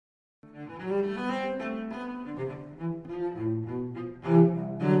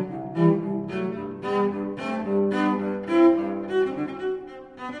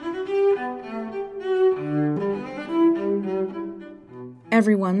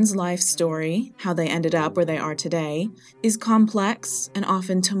Everyone's life story, how they ended up where they are today, is complex and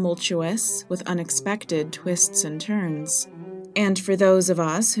often tumultuous with unexpected twists and turns. And for those of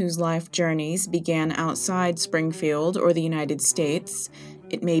us whose life journeys began outside Springfield or the United States,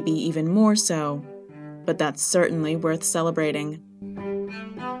 it may be even more so. But that's certainly worth celebrating.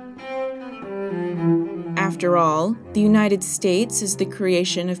 After all, the United States is the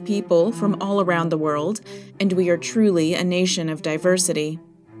creation of people from all around the world, and we are truly a nation of diversity.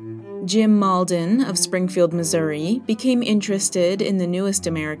 Jim Malden of Springfield, Missouri, became interested in the newest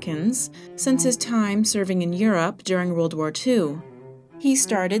Americans since his time serving in Europe during World War II. He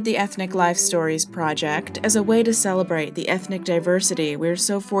started the Ethnic Life Stories Project as a way to celebrate the ethnic diversity we're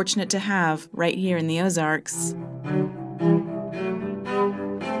so fortunate to have right here in the Ozarks.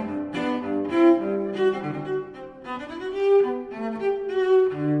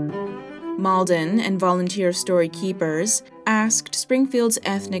 Malden and volunteer story keepers asked Springfield's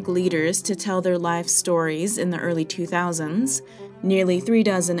ethnic leaders to tell their life stories in the early 2000s. Nearly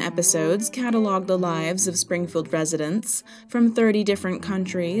 36 episodes catalog the lives of Springfield residents from 30 different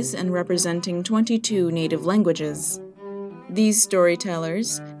countries and representing 22 native languages. These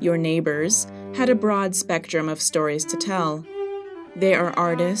storytellers, your neighbors, had a broad spectrum of stories to tell. They are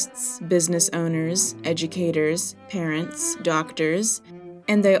artists, business owners, educators, parents, doctors,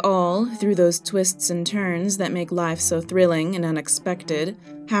 and they all, through those twists and turns that make life so thrilling and unexpected,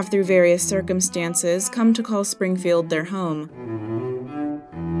 have through various circumstances come to call Springfield their home.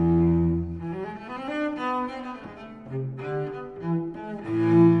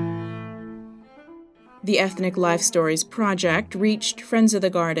 The Ethnic Life Stories Project reached Friends of the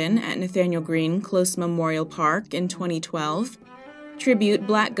Garden at Nathaniel Green Close Memorial Park in 2012. Tribute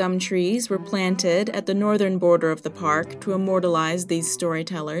black gum trees were planted at the northern border of the park to immortalize these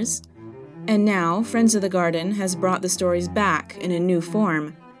storytellers. And now, Friends of the Garden has brought the stories back in a new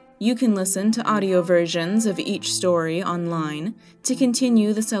form. You can listen to audio versions of each story online to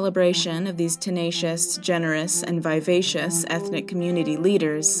continue the celebration of these tenacious, generous, and vivacious ethnic community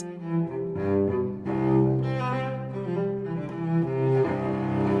leaders.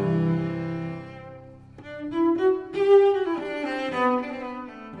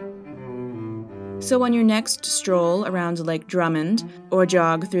 So on your next stroll around Lake Drummond, or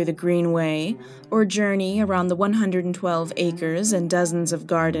jog through the Greenway, or journey around the 112 acres and dozens of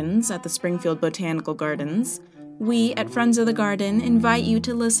gardens at the Springfield Botanical Gardens, we at Friends of the Garden invite you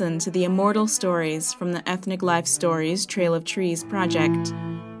to listen to the immortal stories from the Ethnic Life Stories Trail of Trees project.